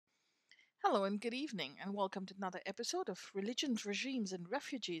Hello and good evening, and welcome to another episode of Religions, Regimes, and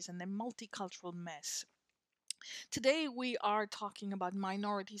Refugees and their Multicultural Mess. Today we are talking about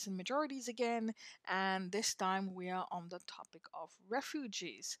minorities and majorities again, and this time we are on the topic of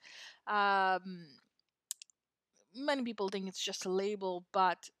refugees. Um, Many people think it's just a label,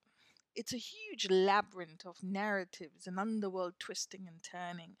 but it's a huge labyrinth of narratives and underworld twisting and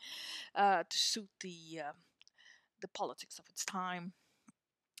turning to suit the politics of its time.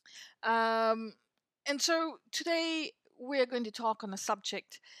 Um, and so today we're going to talk on a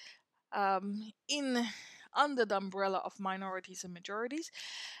subject in under the umbrella of minorities and majorities.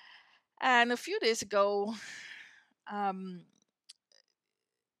 And a few days ago, um,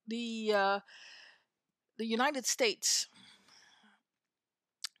 the uh, the United States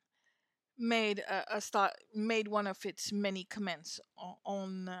made one of its many comments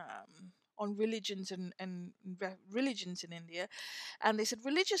on religions and religions in India. And they said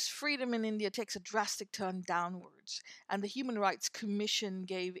religious freedom in India takes a drastic turn downwards. And the Human Rights Commission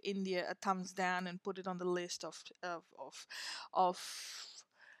gave India a thumbs down and put it on the list of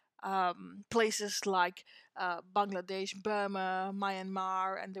places like Bangladesh, Burma,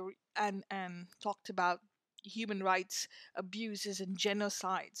 Myanmar, and talked about human rights abuses and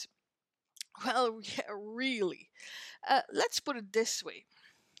genocides. Well, yeah, really. Let's put it this way: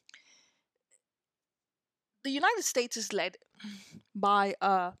 the United States is led by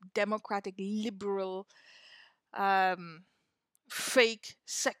a democratic, liberal, um, fake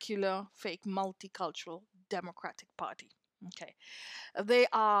secular, fake multicultural Democratic Party. Okay, they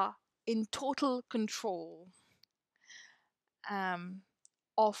are in total control um,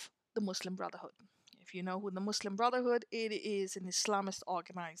 of the Muslim Brotherhood. If you know who the Muslim Brotherhood, it is an Islamist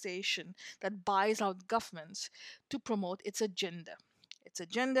organization that buys out governments to promote its agenda. Its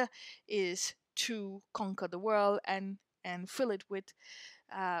agenda is to conquer the world and fill it with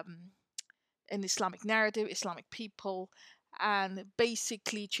um, an Islamic narrative, Islamic people, and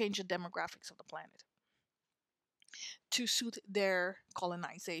basically change the demographics of the planet to suit their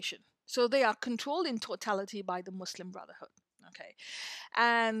colonization. So they are controlled in totality by the Muslim Brotherhood. Okay,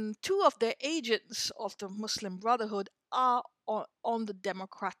 and two of the agents of the Muslim Brotherhood are on the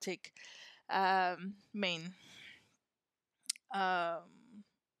democratic main um,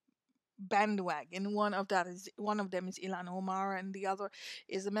 bandwagon. One of them is Ilan Omar, and the other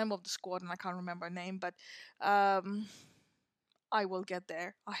is a member of the squad, and I can't remember her name, but um, I will get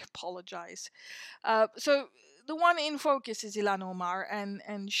there. I apologize. So the one in focus is Ilan Omar,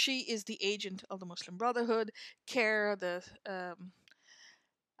 and she is the agent of the Muslim Brotherhood, CARE, the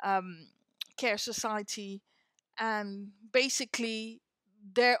um, CARE Society, and basically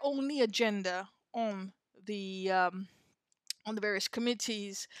their only agenda on the um, on the various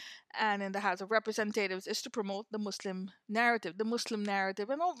committees and in the House of Representatives is to promote the Muslim narrative.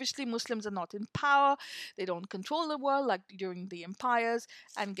 And obviously, Muslims are not in power, they don't control the world like during the empires.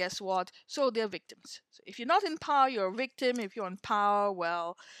 And guess what? So they're victims. So if you're not in power, you're a victim. If you're in power,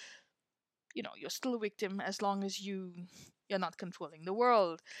 well, you're still a victim as long as you're not controlling the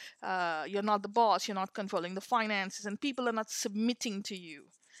world. You're not the boss, you're not controlling the finances, and people are not submitting to you.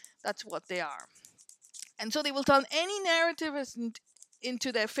 That's what they are. And so they will turn any narrative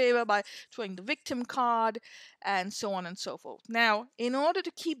into their favor by throwing the victim card and so on and so forth. Now, in order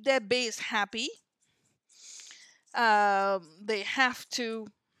to keep their base happy, they have to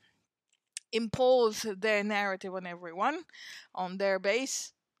impose their narrative on everyone, on their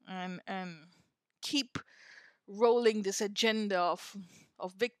base, and keep rolling this agenda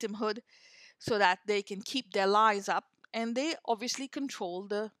of victimhood so that they can keep their lies up, and they obviously control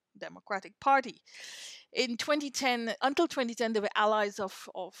the Democratic Party. In 2010, until 2010, they were allies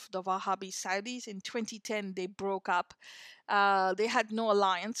of the Wahhabi Saudis. In 2010, they broke up. They had no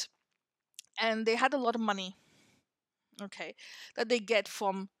alliance, and they had a lot of money, okay, that they get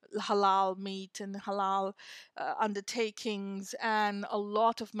from halal meat and halal undertakings, and a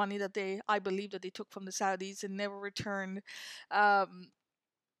lot of money that I believe that they took from the Saudis and never returned. Um,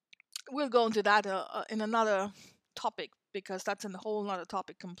 we'll go into that in another topic because that's a whole other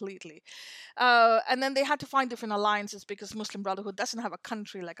topic completely. And then they had to find different alliances because Muslim Brotherhood doesn't have a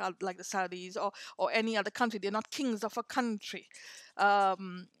country like the Saudis or any other country. They're not kings of a country.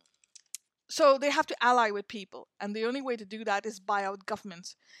 Um, so they have to ally with people, and the only way to do that is buy out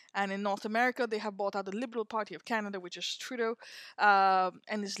governments. And in North America, they have bought out the Liberal Party of Canada, which is Trudeau,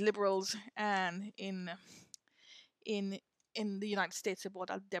 and his Liberals, and in in the United States, they bought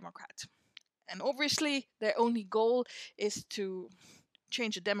out Democrats. And obviously, their only goal is to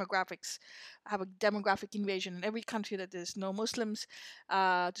change the demographics, have a demographic invasion in every country that there's no Muslims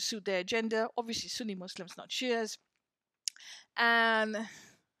to suit their agenda. Obviously, Sunni Muslims, not Shias. And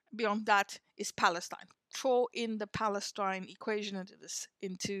beyond that is Palestine. Throw in the Palestine equation into this,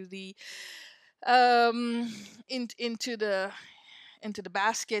 um, into the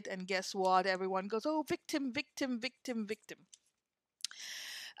basket, and guess what? Everyone goes, "Oh, victim, victim, victim, victim."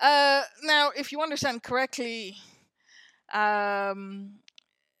 Now, if you understand correctly, um,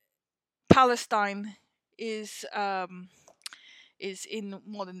 Palestine is um, is in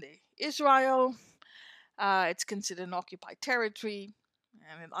modern day Israel. It's considered an occupied territory,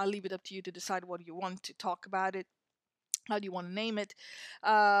 and I'll leave it up to you to decide what you want to talk about it. How do you want to name it?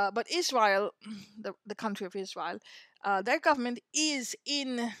 But Israel, the country of Israel, their government is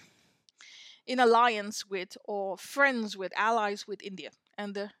in alliance with, or friends with, allies with India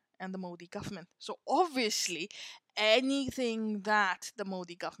and the Modi government. So obviously, anything that the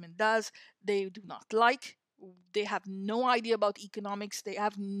Modi government does, they do not like. They have no idea about economics. They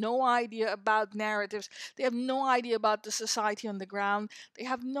have no idea about narratives. They have no idea about the society on the ground. They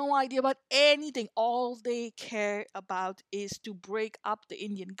have no idea about anything. All they care about is to break up the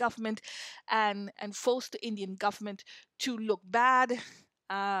Indian government and force the Indian government to look bad.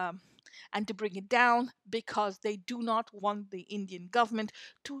 Um, and to bring it down, because they do not want the Indian government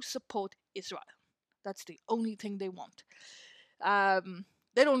to support Israel. That's the only thing they want.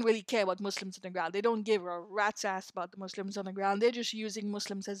 They don't really care about Muslims on the ground. They don't give a rat's ass about the Muslims on the ground. They're just using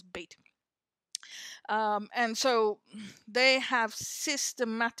Muslims as bait. And so they have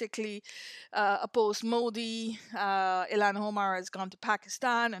systematically opposed Modi. Ilhan Omar has gone to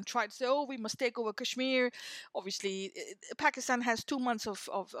Pakistan and tried to say, "Oh, we must take over Kashmir." Obviously, Pakistan has 2 months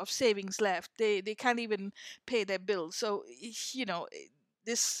of savings left. They can't even pay their bills. So,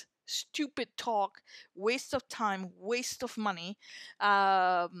 this stupid talk, waste of time, waste of money.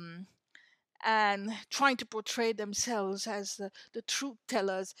 And trying to portray themselves as the truth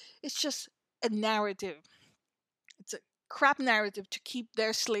tellers. It's just a narrative. It's a crap narrative to keep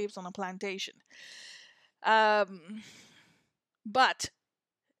their slaves on a plantation. Um, but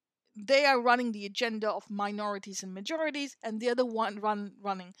they are running the agenda of minorities and majorities, and the other one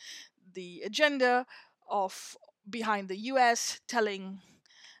running the agenda of behind the U.S. giving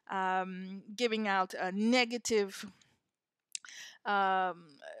out a negative um,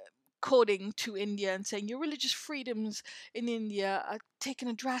 coding to India and saying your religious freedoms in India are taking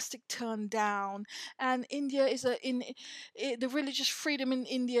a drastic turn down, and India is the religious freedom in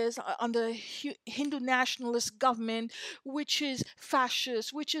India is under Hindu nationalist government, which is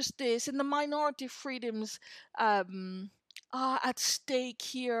fascist, which is this, and the minority freedoms are at stake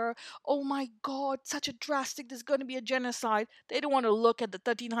here. Oh my God, such a drastic! There's going to be a genocide. They don't want to look at the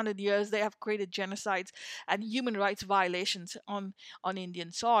 1300 years they have created genocides and human rights violations on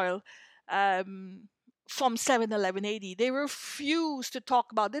Indian soil. Um, from 711 AD, they refuse to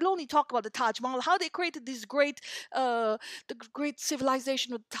talk about. They'll only talk about the Taj Mahal, how they created this the great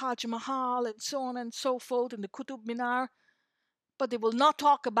civilization of Taj Mahal, and so on and so forth, and the Qutub Minar. But they will not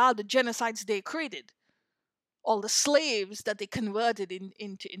talk about the genocides they created, all the slaves that they converted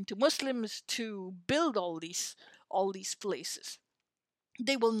into Muslims to build all these places.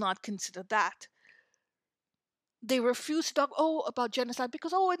 They will not consider that. They refuse to talk about genocide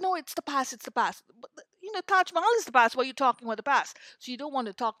because no, it's the past, it's the past. But Taj Mahal is the past. Why are you talking about the past? So you don't want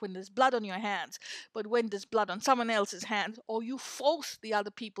to talk when there's blood on your hands, but when there's blood on someone else's hands, or you force the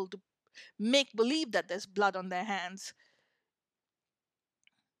other people to make believe that there's blood on their hands,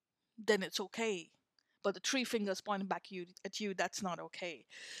 then it's okay. But the three fingers pointing back at you, that's not okay.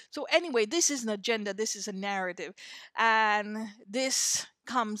 So anyway, this is an agenda, this is a narrative, and this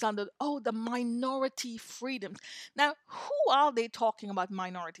comes under the minority freedoms. Now, who are they talking about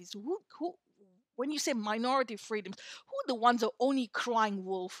minorities? Who when you say minority freedoms, who are the ones that are only crying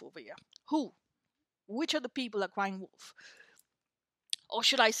wolf over here? Who? Which of the people are crying wolf? Or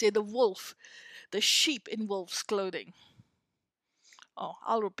should I say the wolf, the sheep in wolf's clothing? Oh,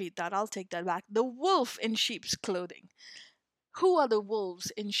 I'll repeat that. I'll take that back. The wolf in sheep's clothing. Who are the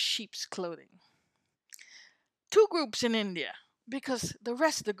wolves in sheep's clothing? Two groups in India, because the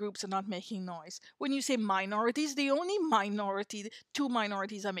rest of the groups are not making noise. When you say minorities, the only two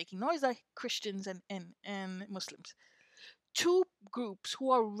minorities are making noise are Christians and Muslims. Two groups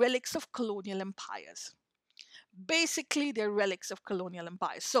who are relics of colonial empires. Basically, they're relics of colonial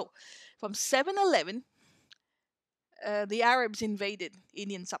empires. So, from 711, the Arabs invaded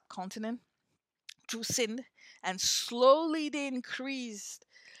Indian subcontinent through Sindh, and slowly they increased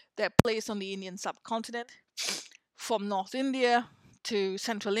their place on the Indian subcontinent from North India to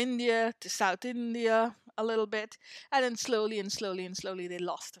Central India to South India a little bit, and then slowly and slowly and slowly they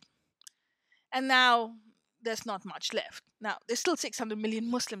lost them. And now there's not much left. Now, there's still 600 million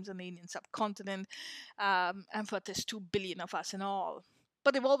Muslims on the Indian subcontinent, and but there's 2 billion of us in all.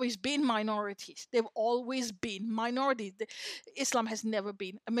 But they've always been minorities. They've always been minorities. Islam has never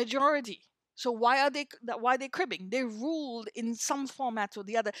been a majority. So why are they cribbing? They ruled in some format or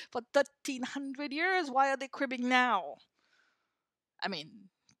the other for 1300 years. Why are they cribbing now? I mean,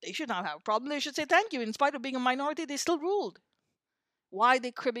 they should not have a problem. They should say thank you. In spite of being a minority, they still ruled. Why are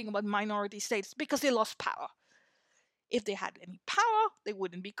they cribbing about minority states? Because they lost power. If they had any power, they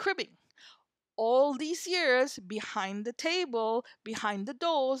wouldn't be cribbing. All these years, behind the table, behind the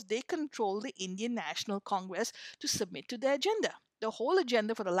doors, they control the Indian National Congress to submit to their agenda. The whole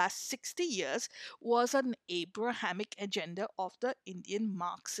agenda for the last 60 years was an Abrahamic agenda of the Indian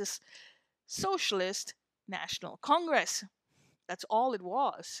Marxist Socialist National Congress. That's all it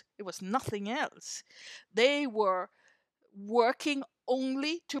was. It was nothing else. They were working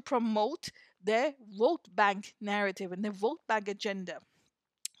only to promote their vote bank narrative and their vote bank agenda.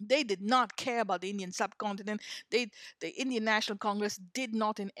 They did not care about the Indian subcontinent. The Indian National Congress did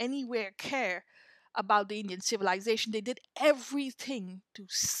not in any way care about the Indian civilization. They did everything to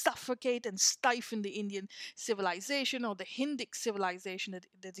suffocate and stifle the Indian civilization or the Hindic civilization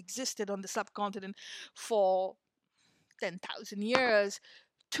that existed on the subcontinent for 10,000 years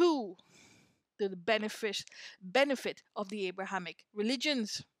to the benefit of the Abrahamic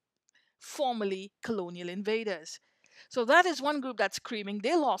religions, formerly colonial invaders. So that is one group that's screaming.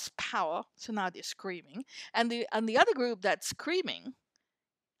 They lost power, so now they're screaming. And the other group that's screaming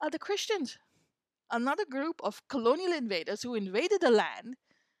are the Christians. Another group of colonial invaders who invaded the land,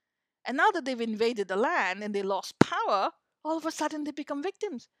 and now that they've invaded the land and they lost power, all of a sudden they become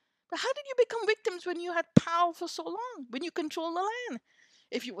victims. But how did you become victims when you had power for so long, when you control the land?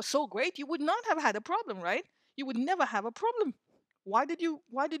 If you were so great, you would not have had a problem, right? You would never have a problem. Why did you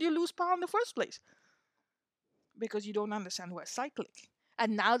lose power in the first place? Because you don't understand we're cyclic.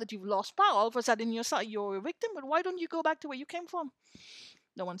 And now that you've lost power, all of a sudden you're a victim. But why don't you go back to where you came from?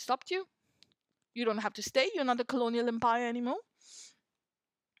 No one stopped you. You don't have to stay. You're not a colonial empire anymore.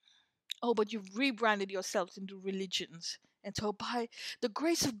 Oh, but you've rebranded yourselves into religions. And so, by the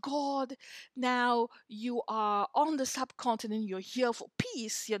grace of God, now you are on the subcontinent. You're here for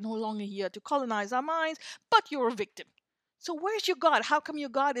peace. You're no longer here to colonize our minds, but you're a victim. So, where's your God? How come your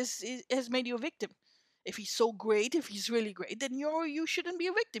God has made you a victim? If he's so great, if he's really great, then you shouldn't be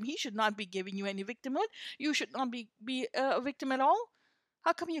a victim. He should not be giving you any victimhood. You should not be a victim at all.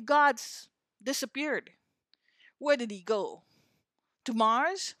 How come your God's disappeared? Where did he go? To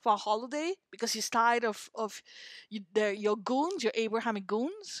Mars for a holiday because he's tired of your goons, your Abrahamic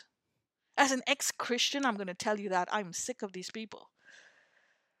goons? As an ex-Christian, I'm going to tell you that I'm sick of these people.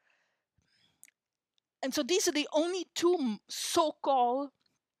 And so these are the only two so-called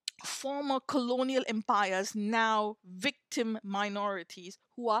former colonial empires, now victim minorities,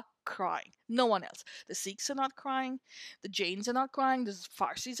 who are crying. No one else. The Sikhs are not crying. The Jains are not crying. The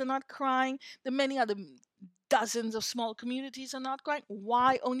Farsis are not crying. The many other dozens of small communities are not crying.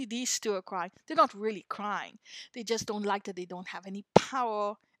 Why only these two are crying? They're not really crying. They just don't like that they don't have any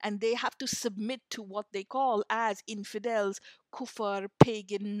power and they have to submit to what they call as infidels, kufar,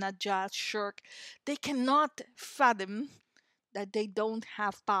 pagan, najat, shirk. They cannot fathom that they don't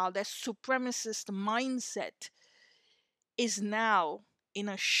have power. Their supremacist mindset is now in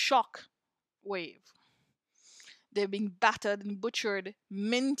a shock wave. They're being battered and butchered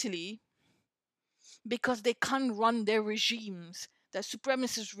mentally because they can't run their regimes, their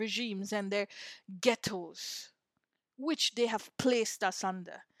supremacist regimes and their ghettos, which they have placed us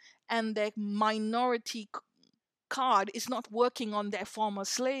under. And their minority card is not working on their former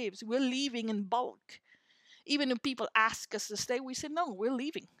slaves. We're leaving in bulk. Even if people ask us to stay, we say, no, we're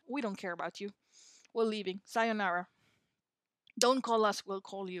leaving. We don't care about you. We're leaving. Sayonara. Don't call us, we'll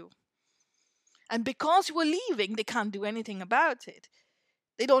call you. And because we're leaving, they can't do anything about it.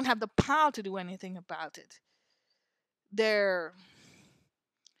 They don't have the power to do anything about it. Their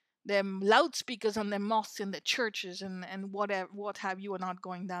loudspeakers on their mosques and their churches and whatever, what have you, are not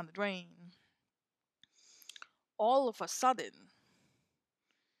going down the drain. All of a sudden,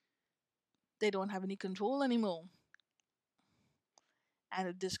 they don't have any control anymore. And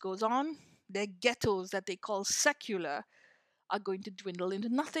if this goes on, their ghettos that they call secular are going to dwindle into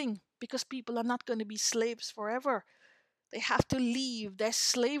nothing because people are not going to be slaves forever. They have to leave their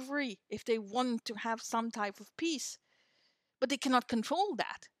slavery if they want to have some type of peace. But they cannot control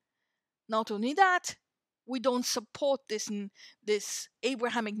that. Not only that, we don't support this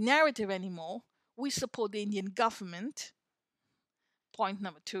Abrahamic narrative anymore. We support the Indian government. Point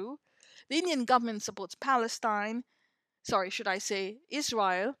number 2. The Indian government supports Palestine. Sorry, should I say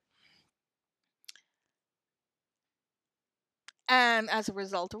Israel? And as a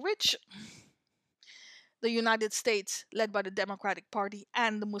result of which, the United States, led by the Democratic Party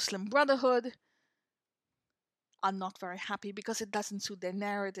and the Muslim Brotherhood, are not very happy because it doesn't suit their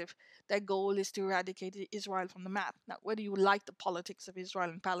narrative. Their goal is to eradicate Israel from the map. Now, whether you like the politics of Israel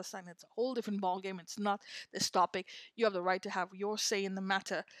and Palestine, it's a whole different ballgame. It's not this topic. You have the right to have your say in the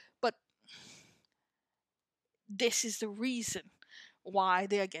matter. But this is the reason why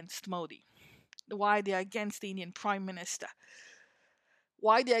they're against Modi, why they're against the Indian Prime Minister,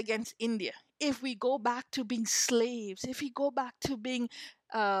 why they're against India. If we go back to being slaves, if we go back to being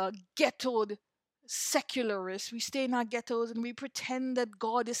ghettoed secularists, we stay in our ghettos and we pretend that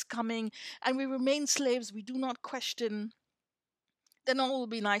God is coming and we remain slaves, we do not question, then all will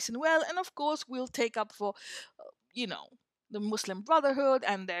be nice and well. And of course, we'll take up for, you know, the Muslim Brotherhood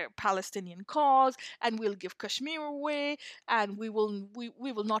and their Palestinian cause, and we'll give Kashmir away, and we will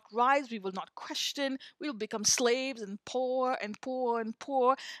not rise, we will not question, we'll become slaves and poor and poor and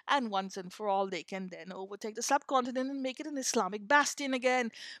poor, and once and for all they can then overtake the subcontinent and make it an Islamic bastion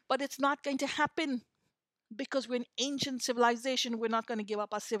again. But it's not going to happen because we're an ancient civilization. We're not going to give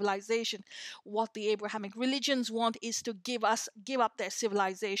up our civilization. What the Abrahamic religions want is to give up their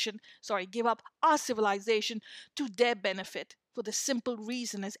civilization, give up our civilization to their benefit, for the simple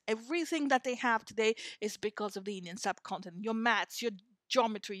reason is everything that they have today is because of the Indian subcontinent. Your maths, your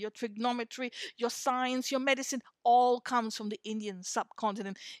geometry, your trigonometry, your science, your medicine, all comes from the Indian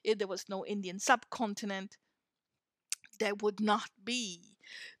subcontinent. If there was no Indian subcontinent, there would not be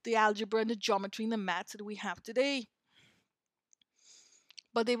the algebra and the geometry and the maths that we have today.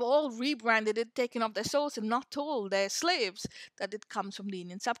 But they've all rebranded it, taken off their souls, and not told their slaves that it comes from the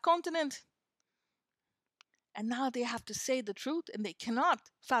Indian subcontinent. And now they have to say the truth, and they cannot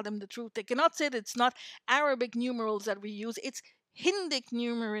fathom the truth. They cannot say that it's not Arabic numerals that we use, it's Hindic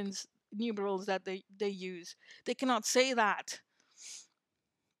numerals that they use. They cannot say that.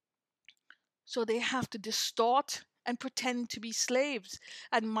 So they have to distort and pretend to be slaves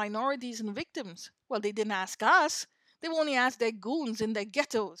and minorities and victims. Well, they didn't ask us. They've only asked their goons in their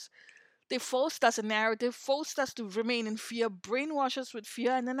ghettos. They forced us a narrative, forced us to remain in fear, brainwash us with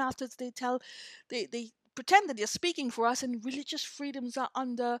fear, and then after they pretend that they're speaking for us, and religious freedoms are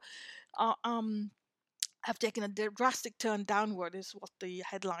uh, um have taken a drastic turn downward, is what the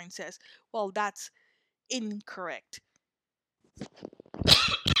headline says. Well, that's incorrect.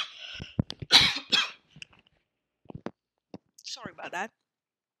 Sorry about that.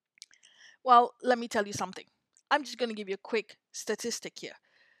 Well, let me tell you something. I'm just going to give you a quick statistic here.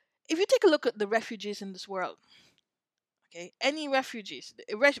 If you take a look at the refugees in this world, okay, any refugees,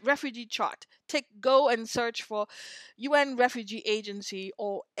 refugee chart, go and search for UN Refugee Agency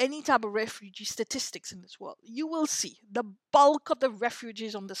or any type of refugee statistics in this world, you will see the bulk of the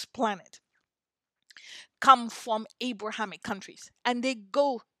refugees on this planet come from Abrahamic countries, and they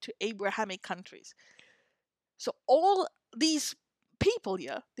go to Abrahamic countries. So all these people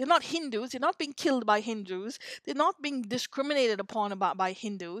here, they're not Hindus, they're not being killed by Hindus, they're not being discriminated upon by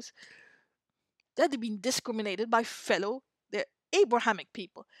Hindus, they're being discriminated by they're Abrahamic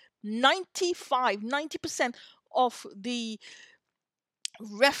people. 90% of the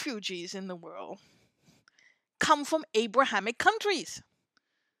refugees in the world come from Abrahamic countries.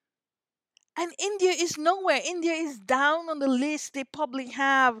 And India is nowhere. India is down on the list. They probably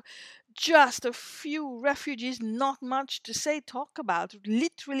have just a few refugees, not much to talk about,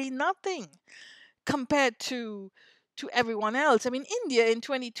 literally nothing compared to everyone else. I mean, India in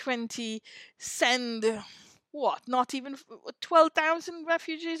 2020 send what, not even 12,000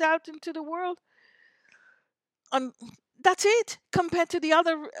 refugees out into the world, and that's it compared to the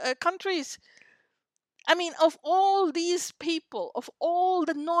other countries. I mean, of all these people, of all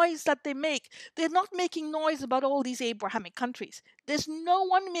the noise that they make, they're not making noise about all these Abrahamic countries. There's no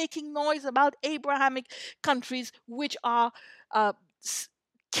one making noise about Abrahamic countries which are uh,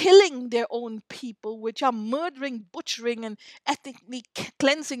 killing their own people, which are murdering, butchering, and ethnically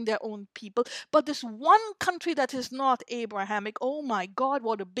cleansing their own people. But this one country that is not Abrahamic, oh my God,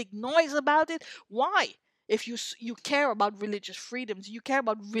 what a big noise about it. Why? If you care about religious freedoms, you care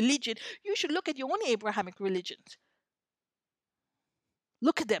about religion, you should look at your own Abrahamic religions.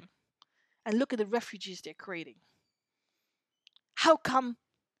 Look at them and look at the refugees they're creating. How come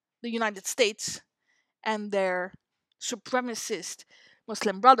the United States and their supremacist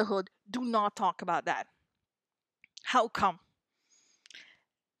Muslim Brotherhood do not talk about that? How come?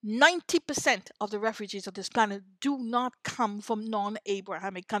 90% of the refugees of this planet do not come from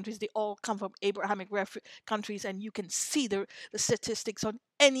non-Abrahamic countries. They all come from Abrahamic countries, and you can see the statistics on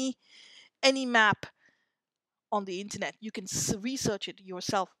any map on the internet. You can research it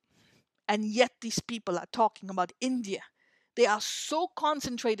yourself. And yet these people are talking about India. They are so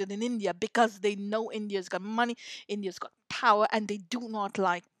concentrated in India because they know India's got money, India's got power, and they do not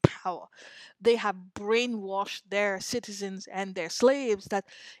like power. They have brainwashed their citizens and their slaves that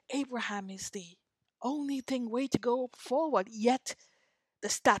Abraham is the only thing way to go forward. Yet the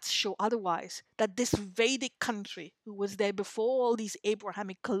stats show otherwise, that this Vedic country, who was there before all these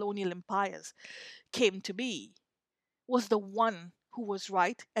Abrahamic colonial empires came to be, was the one who was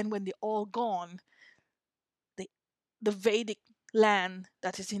right. And when they're all gone, the, the Vedic land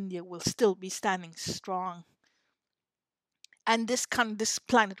that is India will still be standing strong. And this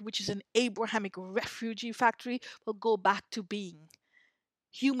planet, which is an Abrahamic refugee factory, will go back to being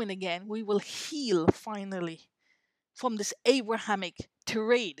human again. We will heal finally from this Abrahamic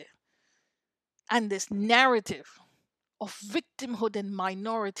tirade and this narrative of victimhood and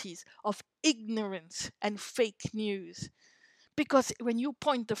minorities, of ignorance and fake news. Because when you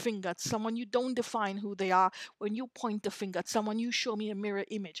point the finger at someone, you don't define who they are. When you point the finger at someone, you show me a mirror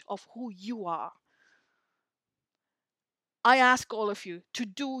image of who you are. I ask all of you to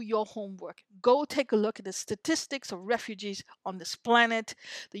do your homework. Go take a look at the statistics of refugees on this planet,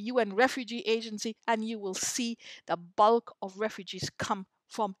 the UN Refugee Agency, and you will see the bulk of refugees come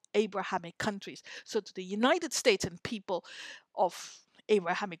from Abrahamic countries. So, to the United States and people of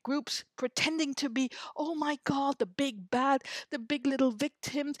Abrahamic groups pretending to be, oh my God, the big bad, the big little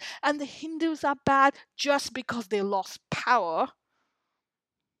victims, and the Hindus are bad just because they lost power,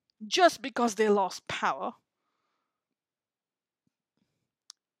 just because they lost power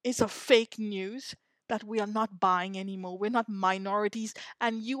is a fake news that we are not buying anymore. We're not minorities,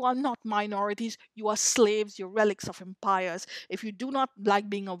 and you are not minorities. You are slaves, you're relics of empires. If you do not like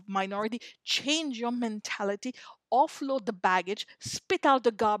being a minority, change your mentality, offload the baggage, spit out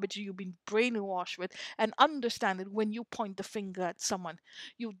the garbage you've been brainwashed with, and understand that when you point the finger at someone,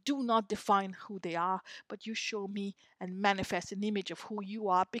 you do not define who they are, but you show me and manifest an image of who you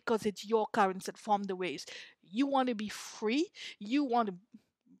are, because it's your currents that form the waves. You want to be free.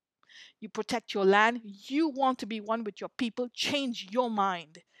 You protect your land. You want to be one with your people. Change your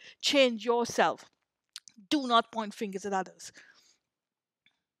mind. Change yourself. Do not point fingers at others.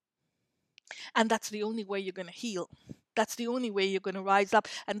 And that's the only way you're going to heal. That's the only way you're going to rise up.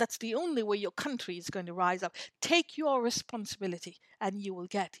 And that's the only way your country is going to rise up. Take your responsibility and you will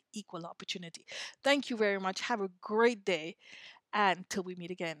get equal opportunity. Thank you very much. Have a great day. And till we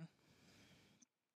meet again.